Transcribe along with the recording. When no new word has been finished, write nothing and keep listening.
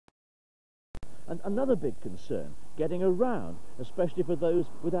And another big concern, getting around, especially for those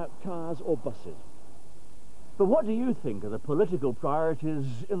without cars or buses. But what do you think are the political priorities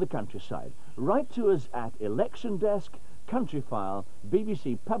in the countryside? Write to us at Election Desk, Countryfile,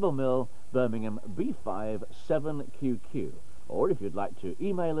 BBC Pebble Mill, Birmingham B5 7QQ. Or if you'd like to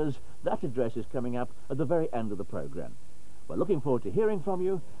email us, that address is coming up at the very end of the programme. We're looking forward to hearing from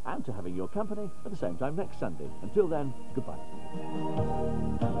you and to having your company at the same time next Sunday. Until then, goodbye.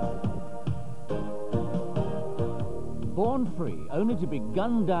 Born free, only to be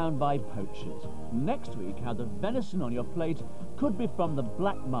gunned down by poachers. Next week, how the venison on your plate could be from the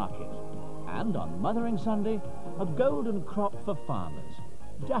black market. And on Mothering Sunday, a golden crop for farmers,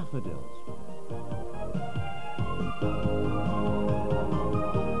 daffodils.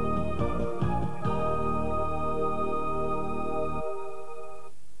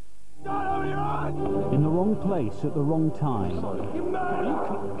 In the wrong place at the wrong time.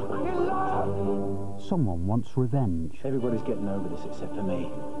 Someone wants revenge. Everybody's getting over this except for me.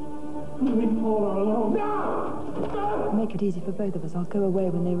 Make it easy for both of us. I'll go away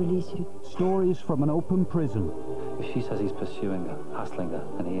when they release you. Stories from an open prison. If she says he's pursuing her, hassling her,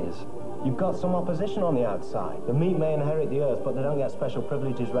 and he is. You've got some opposition on the outside. The meat may inherit the earth, but they don't get special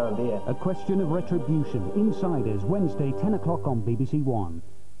privileges round here. A Question of Retribution. Insiders, Wednesday, 10 o'clock on BBC1.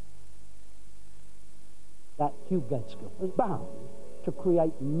 That Hugh Gaitskell is bound to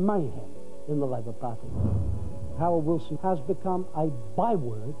create mayhem in the Labour Party. Howard Wilson has become a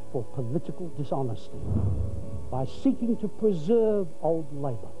byword for political dishonesty by seeking to preserve old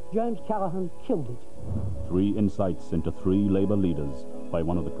Labour. James Callaghan killed it. 3 insights into 3 Labour leaders by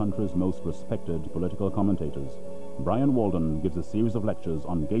one of the country's most respected political commentators. Brian Walden gives a series of lectures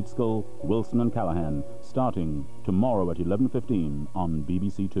on Gaitskell, Wilson and Callaghan, starting tomorrow at 11:15 on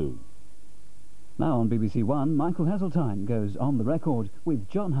BBC2. Now on BBC1, Michael Heseltine goes on the record with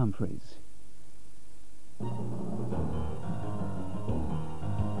John Humphreys.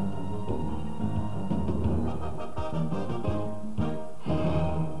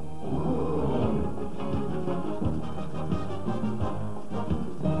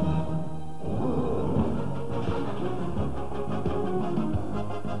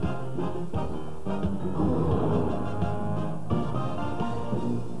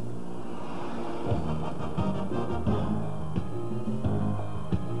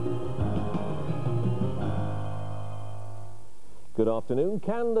 Good afternoon.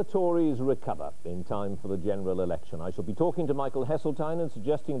 Can the Tories recover in time for the general election? I shall be talking to Michael Heseltine and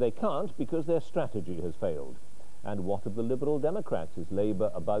suggesting they can't because their strategy has failed. And what of the Liberal Democrats? Is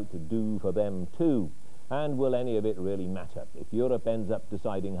Labour about to do for them too? And will any of it really matter if Europe ends up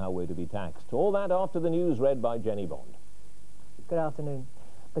deciding how we're to be taxed? All that after the news read by Jenny Bond. Good afternoon.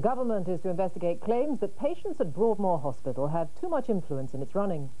 The government is to investigate claims that patients at Broadmoor Hospital have too much influence in its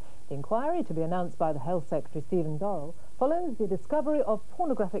running. The inquiry, to be announced by the Health Secretary Stephen Dorrell, follows the discovery of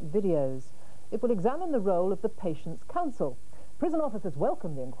pornographic videos. It will examine the role of the Patients' Council. Prison officers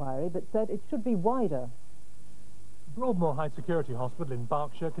welcomed the inquiry but said it should be wider. Broadmoor High Security Hospital in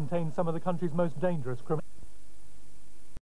Berkshire contains some of the country's most dangerous criminals.